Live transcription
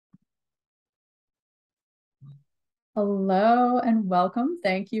Hello and welcome.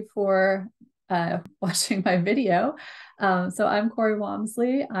 Thank you for watching my video. So I'm Corey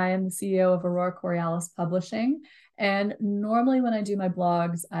Walmsley. I am the CEO of Aurora Borealis Publishing. And normally when I do my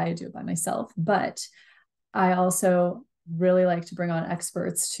blogs, I do it by myself, but I also really like to bring on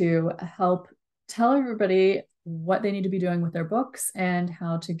experts to help tell everybody what they need to be doing with their books and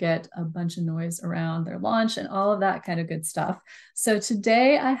how to get a bunch of noise around their launch and all of that kind of good stuff. So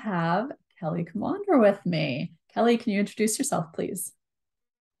today I have Kelli Komondor with me. Kelli, can you introduce yourself, please?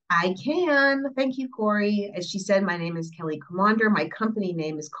 I can. Thank you, Corey. As she said, my name is Kelli Komondor. My company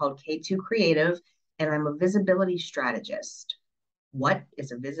name is called K2 Creative, and I'm a visibility strategist. What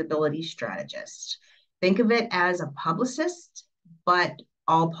is a visibility strategist? Think of it as a publicist, but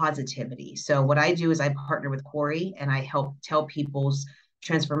all positivity. So, what I do is I partner with Corey and I help tell people's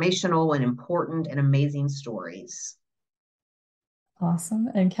transformational and important and amazing stories. Awesome.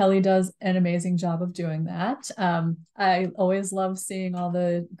 And Kelli does an amazing job of doing that. I always love seeing all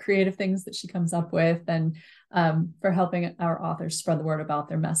the creative things that she comes up with and for helping our authors spread the word about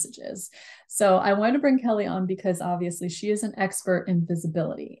their messages. So I wanted to bring Kelli on because obviously she is an expert in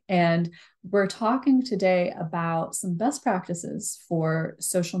visibility. And we're talking today about some best practices for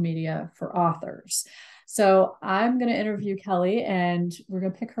social media for authors. So I'm going to interview Kelli and we're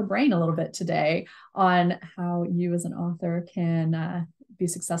going to pick her brain a little bit today on how you as an author can be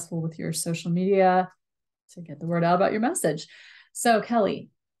successful with your social media to get the word out about your message. So, Kelli,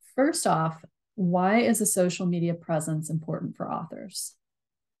 first off, why is a social media presence important for authors?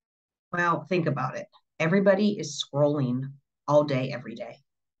 Well, think about it. Everybody is scrolling all day, every day.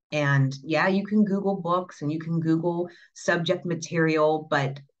 And yeah, you can Google books and you can Google subject material,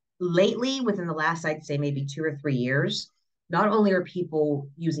 but lately, within the last, I'd say maybe 2 or 3 years, not only are people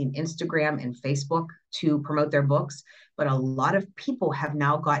using Instagram and Facebook to promote their books, but a lot of people have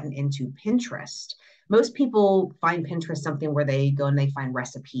now gotten into Pinterest. Most people find Pinterest something where they go and they find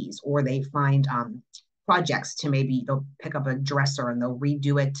recipes or they find projects to maybe they'll pick up a dresser and they'll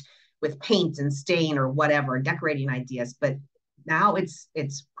redo it with paint and stain or whatever, decorating ideas. But now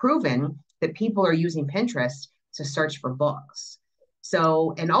it's proven that people are using Pinterest to search for books.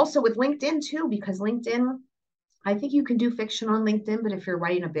 So, and also with LinkedIn too, because LinkedIn, I think you can do fiction on LinkedIn, but if you're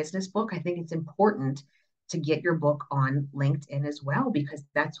writing a business book, I think it's important to get your book on LinkedIn as well, because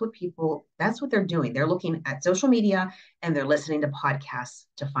that's what they're doing. They're looking at social media and they're listening to podcasts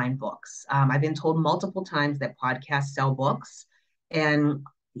to find books. I've been told multiple times that podcasts sell books. And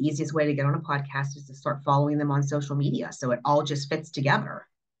the easiest way to get on a podcast is to start following them on social media. So it all just fits together.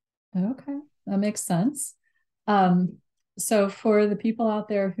 Okay, that makes sense. Um, so, for the people out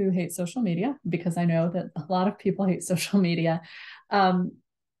there who hate social media, because I know that a lot of people hate social media, um,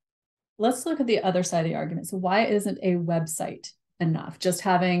 let's look at the other side of the argument. So, why isn't a website enough? Just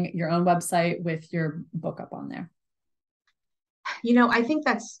having your own website with your book up on there. I think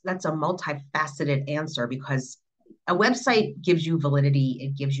that's a multifaceted answer because a website gives you validity,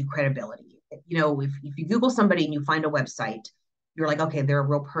 it gives you credibility. If you Google somebody and you find a website, you're like, okay, they're a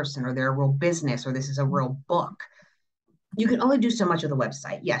real person or they're a real business or this is a real book. You can only do so much with a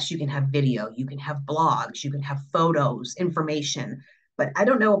website. Yes, you can have video, you can have blogs, you can have photos, information. But I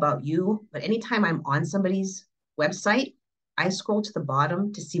don't know about you, but anytime I'm on somebody's website, I scroll to the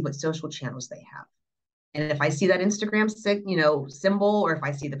bottom to see what social channels they have. And if I see that Instagram symbol, or if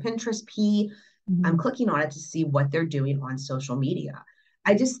I see the Pinterest P, I'm Mhm. clicking on it to see what they're doing on social media.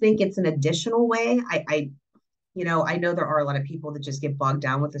 I just think it's an additional way. I know there are a lot of people that just get bogged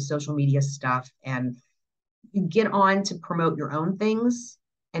down with the social media stuff and you get on to promote your own things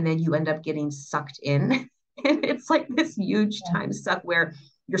and then you end up getting sucked in. And it's like this huge Yeah. time suck where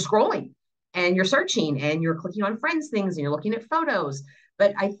you're scrolling and you're searching and you're clicking on friends things and you're looking at photos.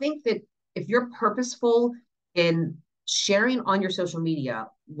 But I think that if you're purposeful in sharing on your social media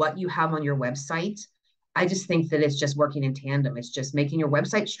what you have on your website, I just think that it's just working in tandem. It's just making your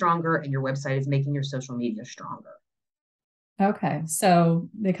website stronger and your website is making your social media stronger. Okay, so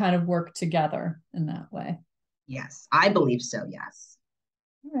they kind of work together in that way. Yes, I believe so. Yes.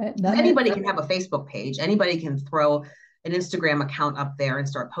 All right, Because anybody can have a Facebook page, anybody can throw an Instagram account up there and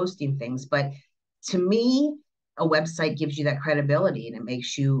start posting things. But to me, a website gives you that credibility and it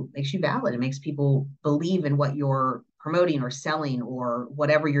makes you valid. It makes people believe in what you're promoting or selling or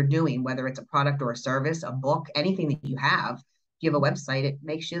whatever you're doing, whether it's a product or a service, a book, anything that you have. If you have a website, it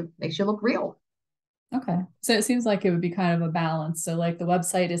makes you look real. Okay. So it seems like it would be kind of a balance. So like the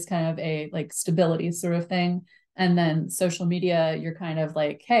website is kind of a like stability sort of thing. And then social media, you're kind of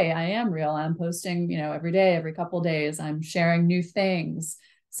like, hey, I am real. I'm posting, every day, every couple of days, I'm sharing new things.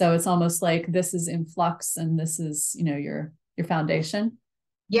 So it's almost like this is in flux and this is, your foundation.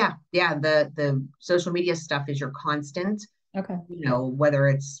 Yeah. The social media stuff is your constant, Okay. whether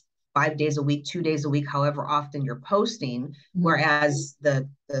it's 5 days a week, 2 days a week, however often you're posting. Mhm. Whereas the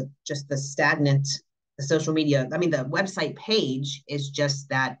just the stagnant, the social media, I mean, the website page is just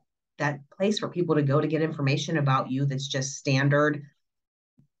that place for people to go to get information about you that's just standard,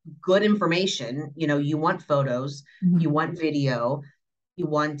 good information. You want photos, you Mhm. want video, you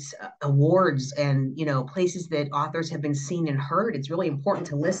want awards, and places that authors have been seen and heard. It's really important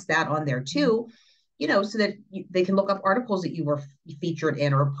to list that on there too, so that they can look up articles that you were featured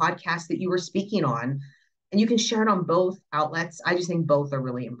in or podcasts that you were speaking on, and you can share it on both outlets. I just think both are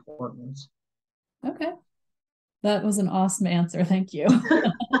really important. Okay. That was an awesome answer. Thank you.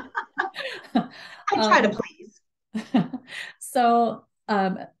 I try to um, please. so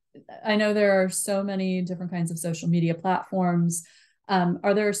I know there are so many different kinds of social media platforms.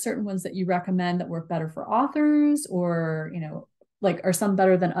 Are there certain ones that you recommend that work better for authors, or like are some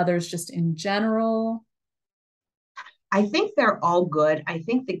better than others just in general? I think they're all good. I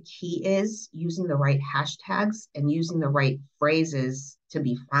think the key is using the right hashtags and using the right phrases to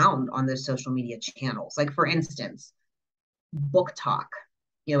be found on those social media channels. Like, for instance, book talk.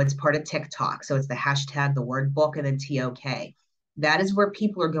 It's part of TikTok. So it's the hashtag, the word book, and then TOK. That is where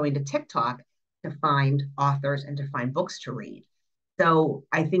people are going to TikTok to find authors and to find books to read. So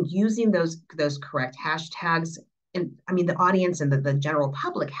I think using those correct hashtags, and I mean the audience and the general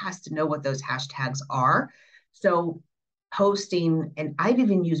public has to know what those hashtags are. So posting, and I've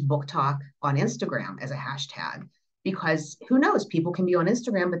even used book talk on Instagram as a hashtag, because who knows, people can be on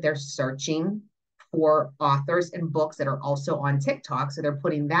Instagram, but they're searching for authors and books that are also on TikTok. So they're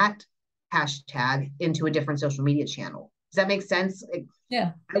putting that hashtag into a different social media channel. Does that make sense?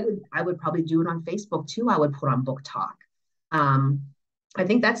 Yeah. I would probably do it on Facebook too. I would put on book talk. Um, I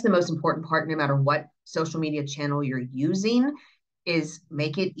think that's the most important part, no matter what social media channel you're using, is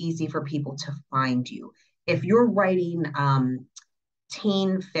make it easy for people to find you. If you're writing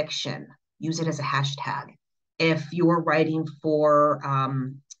teen fiction, use it as a hashtag. If you're writing for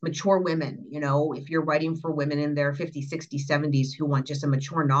mature women, if you're writing for women in their 50s, 60s, 70s who want just a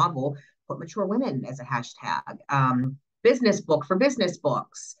mature novel, put mature women as a hashtag. Business book for business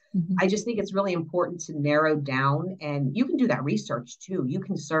books. Mhm. I just think it's really important to narrow down, and you can do that research too. You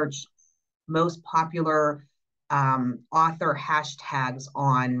can search most popular author hashtags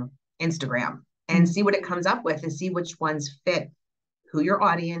on Instagram and Mhm. see what it comes up with and see which ones fit who your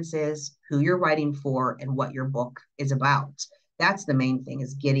audience is, who you're writing for, and what your book is about. That's the main thing,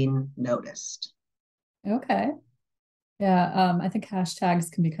 is getting noticed. Okay. Yeah, I think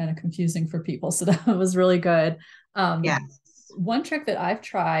hashtags can be kind of confusing for people, so that was really good. Yes. One trick that I've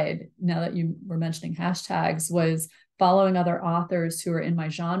tried, now that you were mentioning hashtags, was following other authors who are in my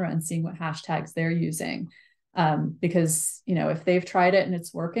genre and seeing what hashtags they're using. Because, if they've tried it and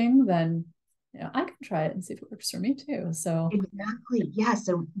it's working, then, I can try it and see if it works for me too. So, Exactly. Yeah.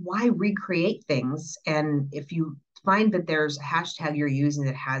 So why recreate things? And if you find that there's a hashtag you're using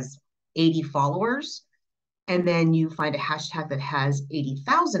that has 80 followers, and then you find a hashtag that has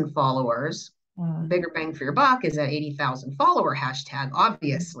 80,000 followers, uh, bigger bang for your buck is that 80,000 follower hashtag,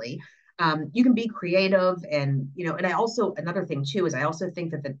 obviously. You can be creative. And I also, another thing too, is I also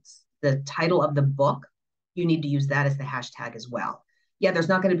think that the title of the book, you need to use that as the hashtag as well. Yeah, there's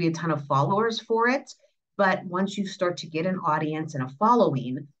not going to be a ton of followers for it, but once you start to get an audience and a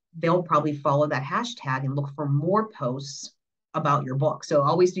following, they'll probably follow that hashtag and look for more posts about your book. So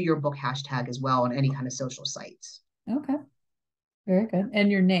always do your book hashtag as well on any kind of social sites. okay, very good.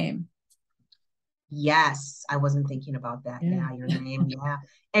 And your name. Yes, I wasn't thinking about that. Yeah. Yeah, your name. Yeah.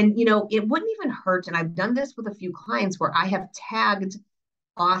 And, it wouldn't even hurt. And I've done this with a few clients where I have tagged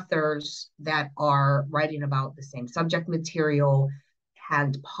authors that are writing about the same subject material,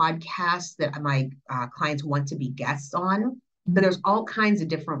 tagged podcasts that my clients want to be guests on. So Mhm. there's all kinds of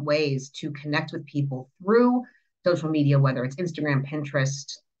different ways to connect with people through social media, whether it's Instagram,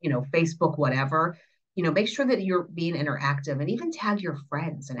 Pinterest, Facebook, whatever. Make sure that you're being interactive, and even tag your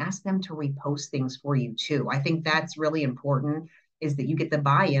friends and ask them to repost things for you too. I think that's really important, is that you get the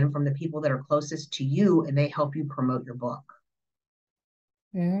buy-in from the people that are closest to you and they help you promote your book.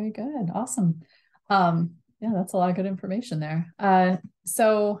 Very good. Awesome. Yeah, that's a lot of good information there.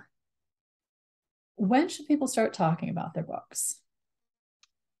 So when should people start talking about their books?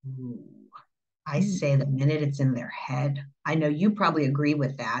 Ooh, I Mm. say the minute it's in their head. I know you probably agree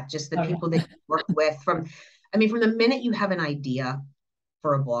with that. Just the Oh people yeah. that you work with, from the minute you have an idea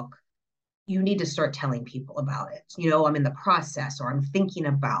for a book, you need to start telling people about it. I'm in the process, or I'm thinking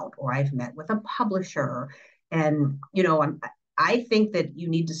about, or I've met with a publisher. And, I think that you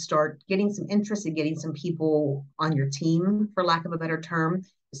need to start getting some interest and getting some people on your team, for lack of a better term,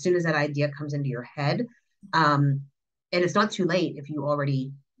 as soon as that idea comes into your head. Um, and it's not too late if you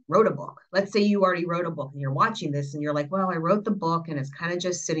already wrote a book. Let's say you already wrote a book and you're watching this and you're like, well, I wrote the book and it's kind of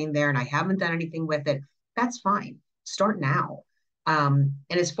just sitting there and I haven't done anything with it. That's fine. Start now. And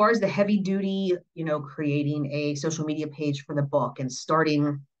as far as the heavy duty, creating a social media page for the book and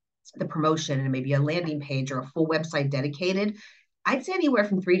starting the promotion and maybe a landing page or a full website dedicated, I'd say anywhere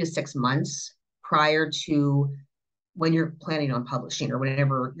from 3 to 6 months prior to when you're planning on publishing or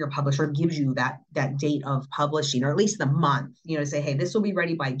whenever your publisher gives you that date of publishing, or at least the month, to say, hey, this will be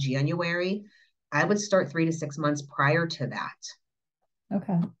ready by January. I would start 3 to 6 months prior to that.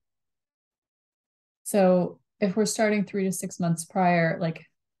 Okay. So if we're starting 3 to 6 months prior, like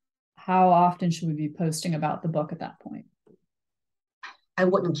how often should we be posting about the book at that point? I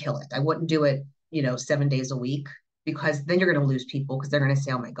wouldn't kill it. I wouldn't do it, 7 days a week, because then you're going to lose people because they're going to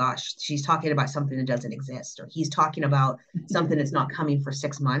say, oh my gosh, she's talking about something that doesn't exist, or he's talking about something that's not coming for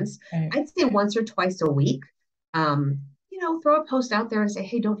 6 months. Right. I'd say once or twice a week, throw a post out there and say,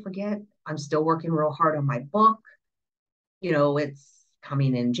 hey, don't forget, I'm still working real hard on my book. It's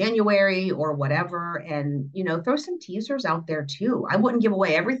coming in January or whatever. And, throw some teasers out there too. I wouldn't give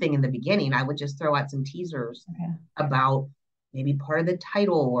away everything in the beginning. I would just throw out some teasers about maybe part of the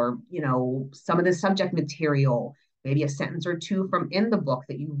title or, some of the subject material, maybe a sentence or two from in the book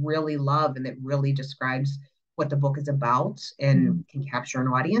that you really love and that really describes what the book is about and can capture an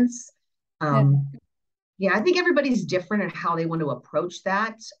audience. Yeah, I think everybody's different in how they want to approach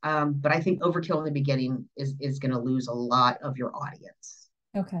that. But I think overkill in the beginning is going to lose a lot of your audience.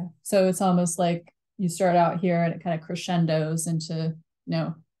 Okay. So it's almost like you start out here and it kind of crescendos into,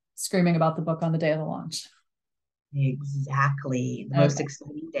 screaming about the book on the day of the launch. Exactly. The most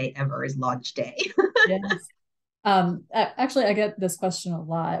exciting day ever is launch day. Yes. Actually, I get this question a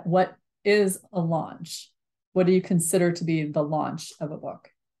lot. What is a launch? What do you consider to be the launch of a book?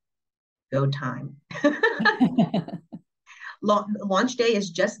 Go time. Launch day is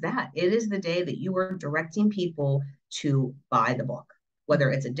just that. It is the day that you are directing people to buy the book, whether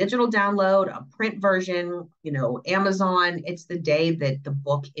it's a digital download, a print version, Amazon. It's the day that the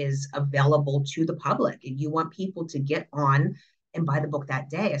book is available to the public, and you want people to get on and buy the book that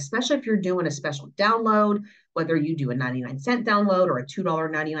day, especially if you're doing a special download, whether you do a 99-cent download or a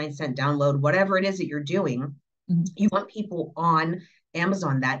 $2.99 download, whatever it is that you're doing. You want people on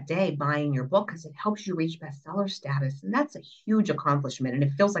Amazon that day buying your book because it helps you reach bestseller status. And that's a huge accomplishment. And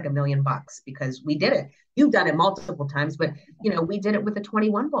it feels like $1 million because we did it. You've done it multiple times, but we did it with the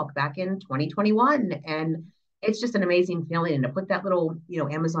 21 book back in 2021. And it's just an amazing feeling. And to put that little,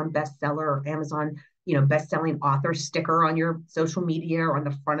 Amazon bestseller or Amazon, best-selling author sticker on your social media or on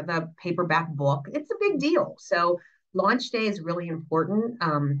the front of the paperback book, it's a big deal. So launch day is really important.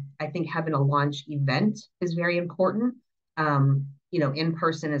 I think having a launch event is very important. In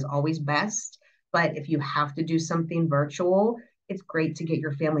person is always best, but if you have to do something virtual, it's great to get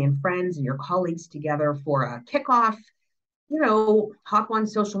your family and friends and your colleagues together for a kickoff. Hop on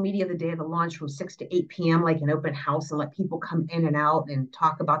social media the day of the launch from 6 to 8 p.m. like an open house and let people come in and out and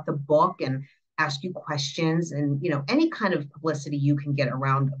talk about the book and ask you questions. And, any kind of publicity you can get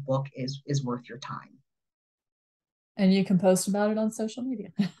around a book is worth your time. And you can post about it on social media.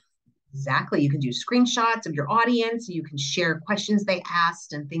 Exactly. You can do screenshots of your audience. You can share questions they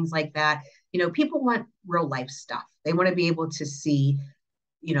asked and things like that. People want real life stuff. They want to be able to see,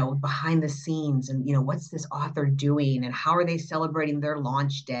 behind the scenes and, what's this author doing and how are they celebrating their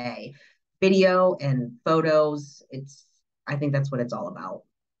launch day? Video and photos. I think that's what it's all about.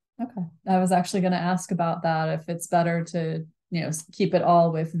 Okay. I was actually going to ask about that, if it's better to, keep it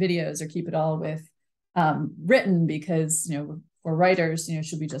all with videos or keep it all with written, because, for writers,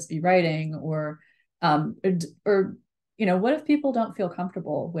 should we just be writing or what if people don't feel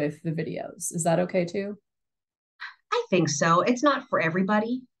comfortable with the videos? Is that okay too? I think so. It's not for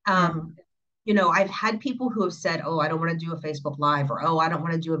everybody. I've had people who have said, oh, I don't want to do a Facebook Live, or, oh, I don't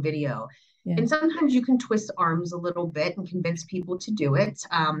want to do a video. Yeah. And sometimes you can twist arms a little bit and convince people to do it.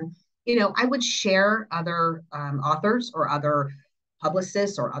 I would share other authors or other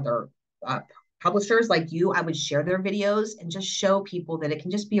publicists or other publishers like you. I would share their videos and just show people that it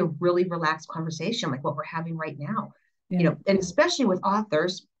can just be a really relaxed conversation like what we're having right now. Yeah. And especially with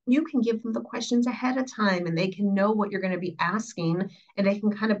authors, you can give them the questions ahead of time and they can know what you're going to be asking and they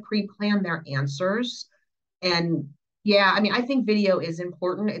can kind of pre-plan their answers. And yeah, I think video is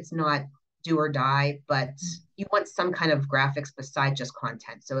important. It's not do or die, but you want some kind of graphics beside just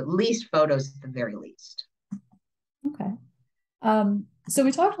content. So at least photos at the very least. Okay. So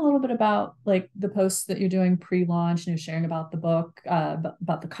we talked a little bit about like the posts that you're doing pre-launch, sharing about the book,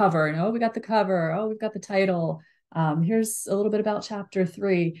 about the cover, we got the cover, oh, we've got the title. Here's a little bit about chapter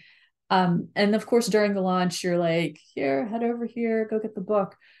 3. And of course, during the launch, you're like, here, head over here, go get the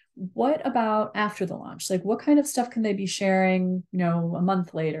book. What about after the launch? Like, what kind of stuff can they be sharing, a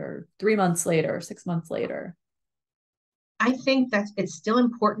month later, 3 months later, 6 months later? I think that it's still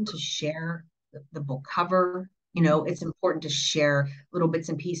important to share the book cover. Mm. It's important to share little bits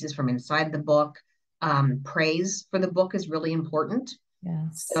and pieces from inside the book. Praise for the book is really important.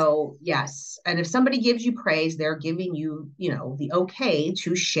 Yes. So, yes. And if somebody gives you praise, they're giving you, the okay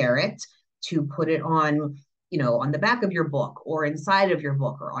to share it, to put it on, on the back of your book or inside of your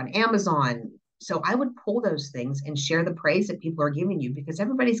book or on Amazon. So I would pull those things and share the praise that people are giving you, because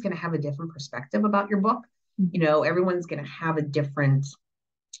everybody's going to have a different perspective about your book. Everyone's going to have a different,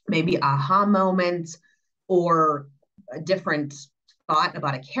 maybe aha moment, or a different thought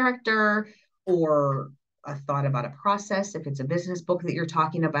about a character, or a thought about a process if it's a business book that you're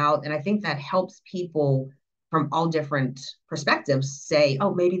talking about. And I think that helps people from all different perspectives say,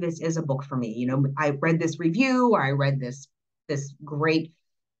 oh, maybe this is a book for me. I read this review, or I read this great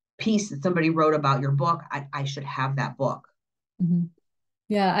piece that somebody wrote about your book. I should have that book. Mm-hmm.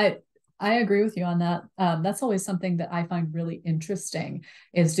 Yeah, I agree with you on that. That's always something that I find really interesting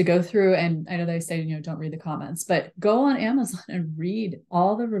is to go through, and I know they say, don't read the comments, but go on Amazon and read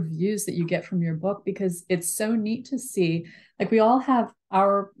all the reviews that you get from your book, because it's so neat to see. Like, we all have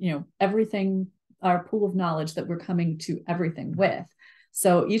our, everything, our pool of knowledge that we're coming to everything with.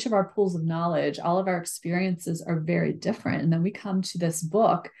 So each of our pools of knowledge, all of our experiences are very different. And then we come to this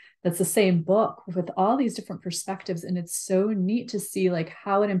book that's the same book with all these different perspectives. And it's so neat to see like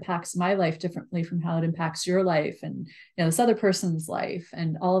how it impacts my life differently from how it impacts your life and this other person's life,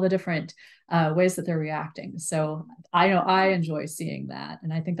 and all the different ways that they're reacting. So I know I enjoy seeing that.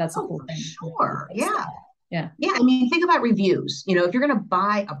 And I think that's a Oh, cool for thing. sure. Yeah. Yeah. Yeah, I mean, think about reviews. If you're going to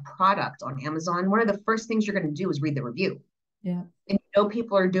buy a product on Amazon, one of the first things you're going to do is read the review. Yeah. And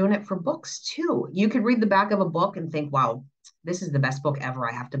people are doing it for books too. You could read the back of a book and think, wow, this is the best book ever.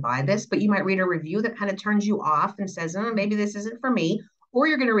 I have to buy this. But you might read a review that kind of turns you off and says, oh, maybe this isn't for me. Or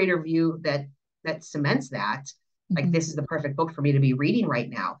you're going to read a review that cements that, like, Mm-hmm. this is the perfect book for me to be reading right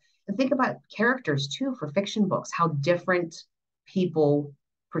now. And think about characters too for fiction books, how different people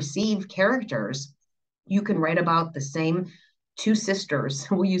perceive characters. You can write about the same two sisters.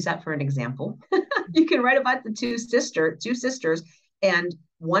 We'll use that for an example. You can write about the two sisters, and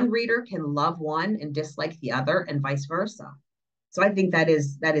one reader can love one and dislike the other, and vice versa. So I think that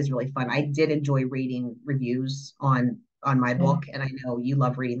is really fun. I did enjoy reading reviews on my Yeah. book, and I know you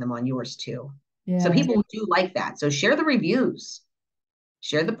love reading them on yours too. So Yeah. people do like that. So share the reviews,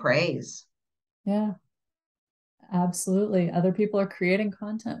 share the praise. Yeah. Absolutely. Other people are creating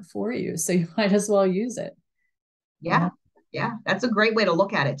content for you, so you might as well use it. Yeah. Yeah. Yeah. That's a great way to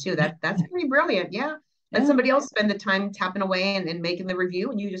look at it too. That's pretty brilliant. Yeah. Let Yeah. somebody else spend the time tapping away and making the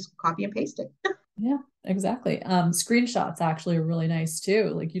review, and you just copy and paste it. Yeah, exactly. Screenshots actually are really nice too.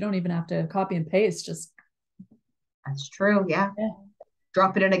 Like, you don't even have to copy and paste, just That's true. Yeah. yeah.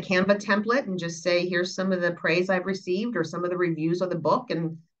 Drop it in a Canva template and just say, here's some of the praise I've received or some of the reviews of the book.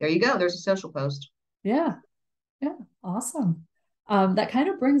 And there you go. There's a social post. Yeah. Yeah. Awesome. That kind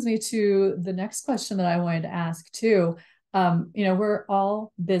of brings me to the next question that I wanted to ask too. We're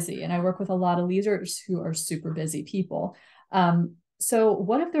all busy, and I work with a lot of leaders who are super busy people. So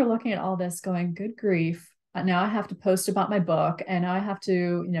what if they're looking at all this going, good grief, now I have to post about my book, and now I have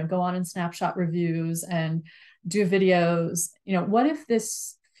to, go on and snapshot reviews and do videos. What if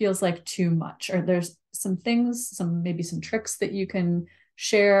this feels like too much? Or there's some things, maybe some tricks that you can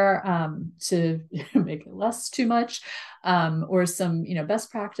share to make it less too much, or some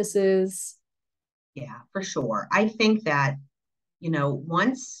best practices. Yeah, for sure. I think that,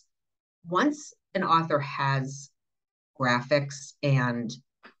 once an author has graphics and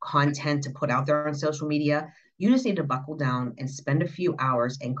content to put out there on social media, you just need to buckle down and spend a few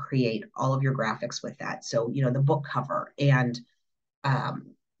hours and create all of your graphics with that. So, the book cover and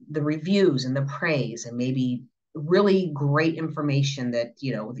um, the reviews and the praise, and maybe really great information that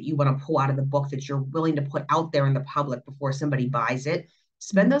you want to pull out of the book that you're willing to put out there in the public before somebody buys it.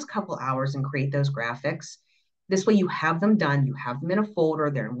 Spend Mhm. those couple hours and create those graphics. This way you have them done, you have them in a folder,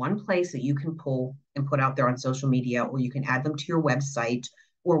 they're in one place that you can pull and put out there on social media, or you can add them to your website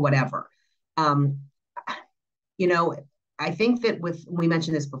or whatever. um, you know I think that, we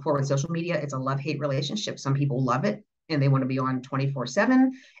mentioned this before, with social media, it's a love-hate relationship. Some people love it and they want to be on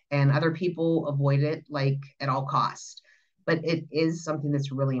 24/7, and other people avoid it like at all costs. But it is something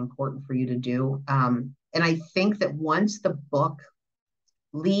that's really important for you to do. And I think that once the book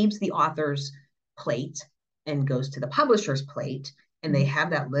leaves the author's plate and goes to the publisher's plate, and they have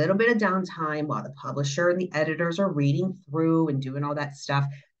that little bit of downtime while the publisher and the editors are reading through and doing all that stuff,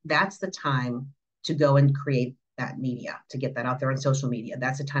 that's the time to go and create that media, to get that out there on social media.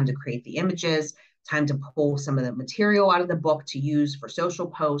 That's the time to create the images, time to pull some of the material out of the book to use for social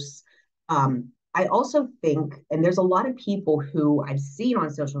posts. I also think, and there's a lot of people who I've seen on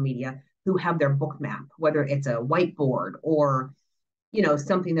social media who have their book map, whether it's a whiteboard or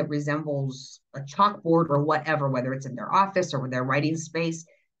something that resembles a chalkboard or whatever, whether it's in their office or with their writing space.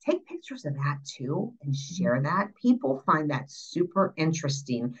 Take pictures of that too and share that. People find that super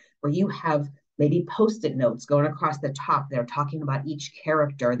interesting, where you have maybe post-it notes going across the top. They're talking about each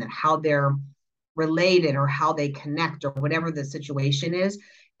character and then how they're related or how they connect or whatever the situation is.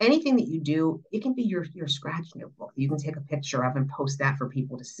 Anything that you do, it can be your scratch notebook. You can take a picture of and post that for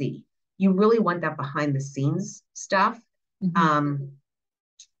people to see. You really want that behind the scenes stuff.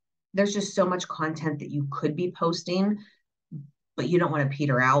 There's just so much content that you could be posting, but you don't want to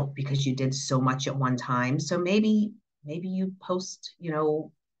peter out because you did so much at one time. So maybe you post,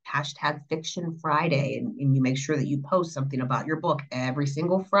 hashtag Fiction Friday, and you make sure that you post something about your book every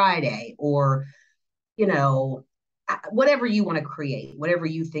single Friday, or, whatever you want to create, whatever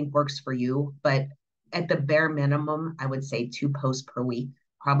you think works for you. But at the bare minimum, I would say 2 posts per week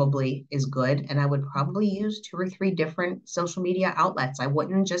probably is good. And I would probably use 2 or 3 different social media outlets. I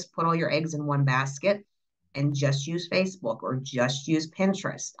wouldn't just put all your eggs in one basket and just use Facebook or just use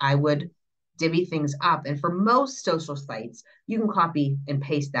Pinterest. I would divvy things up. And for most social sites, you can copy and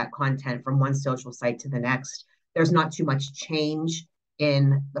paste that content from one social site to the next. There's not too much change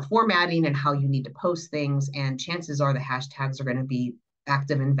in the formatting and how you need to post things. And chances are the hashtags are going to be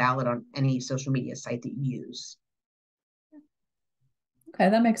active and valid on any social media site that you use. Okay,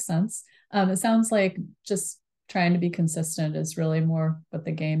 that makes sense. It sounds like just trying to be consistent is really more what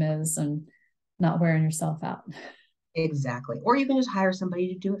the game is, and not wearing yourself out. Exactly. Or you can just hire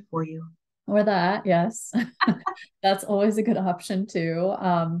somebody to do it for you. Or that, yes. That's always a good option too.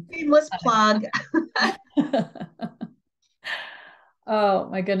 Shameless plug. Oh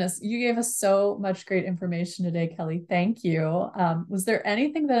my goodness. You gave us so much great information today, Kelli. Thank you. Was there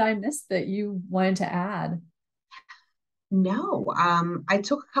anything that I missed that you wanted to add? No, I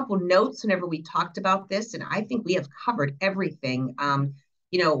took a couple notes whenever we talked about this, and I think we have covered everything.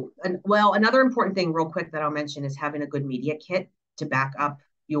 Another important thing, real quick, that I'll mention is having a good media kit to back up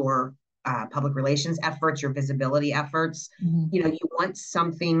your public relations efforts, your visibility efforts. You want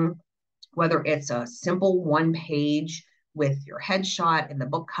something, whether it's a simple 1 page with your headshot and the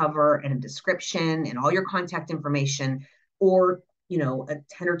book cover and a description and all your contact information, or a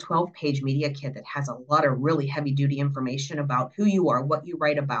 10 or 12 page media kit that has a lot of really heavy duty information about who you are, what you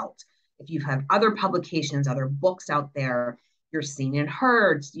write about. If you have other publications, other books out there, you're seen and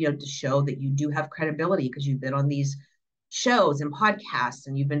heard, to show that you do have credibility because you've been on these shows and podcasts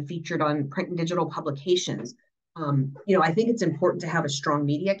and you've been featured on print and digital publications. I think it's important to have a strong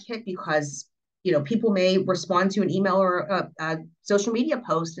media kit because, people may respond to an email or a social media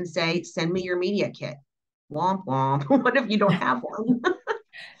post and say, send me your media kit. Womp womp. What if you don't have one?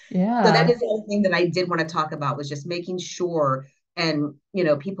 Yeah. So that is the other thing that I did want to talk about, was just making sure, and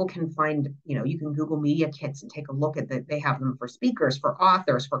people can find, you can Google media kits and take a look at that. They have them for speakers, for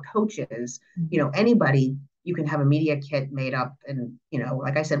authors, for coaches, anybody. You can have a media kit made up, and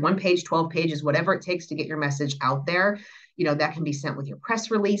like I said, 1 page, 12 pages, whatever it takes to get your message out there. That can be sent with your press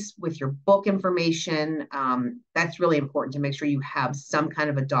release, with your book information. That's really important to make sure you have some kind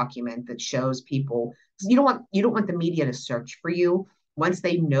of a document that shows people. You don't want the media to search for you. Once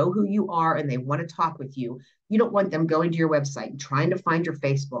they know who you are and they want to talk with you, you don't want them going to your website and trying to find your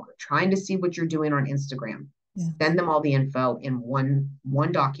Facebook or trying to see what you're doing on Instagram. Yeah. Send them all the info in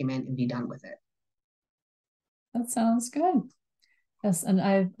one document and be done with it. That sounds good. Yes, and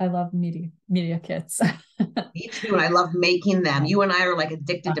I love media kits. Me too, and I love making them. You and I are like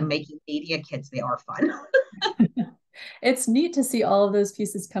addicted to making media kits. They are fun. It's neat to see all of those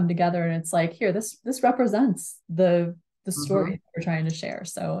pieces come together, and it's like, here, this represents the story that we're trying to share.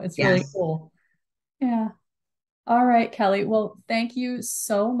 So it's really cool. Yeah. All right, Kelli. Well, thank you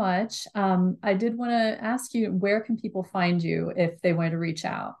so much. I did want to ask you, where can people find you if they want to reach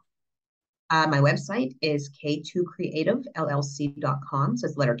out? My website is k2creativellc.com. So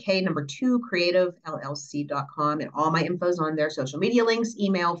it's letter K, number 2, creativellc.com. And all my info is on there: social media links,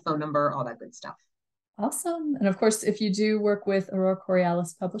 email, phone number, all that good stuff. Awesome. And of course, if you do work with Aurora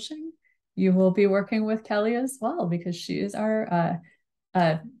Borealis Publishing, you will be working with Kelli as well, because she is our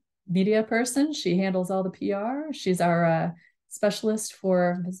media person. She handles all the PR. She's our specialist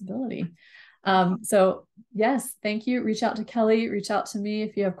for visibility. So yes, thank you. Reach out to Kelli, reach out to me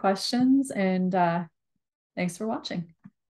if you have questions, and thanks for watching.